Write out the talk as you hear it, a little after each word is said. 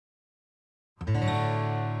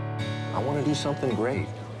want to do something great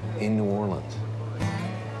in New Orleans.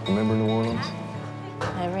 Remember New Orleans?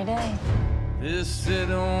 Every day. This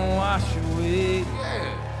city won't wash away.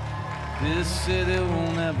 Yeah. This city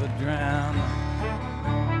will never drown.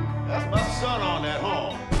 That's my son on that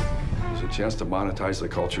horn. There's a chance to monetize the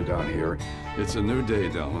culture down here. It's a new day,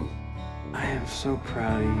 Dylan. I am so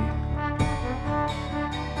proud of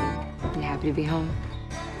you. You happy to be home?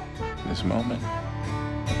 This moment.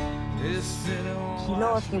 You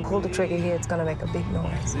know if you pull the trigger here, it's gonna make a big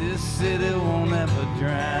noise. This city will never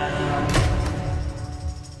drown.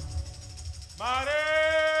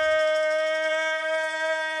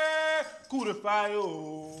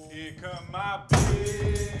 Here come my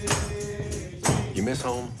baby. You miss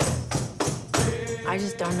home? I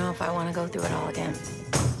just don't know if I want to go through it all again.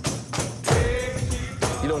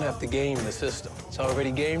 You don't have to game the system. It's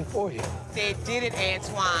already gamed for you. They did it,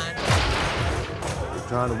 Antoine. They're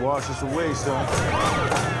trying to wash us away, son.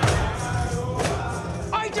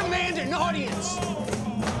 I demand an audience.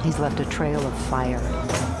 He's left a trail of fire.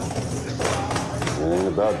 It ain't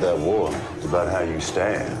about that war. It's about how you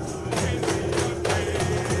stand.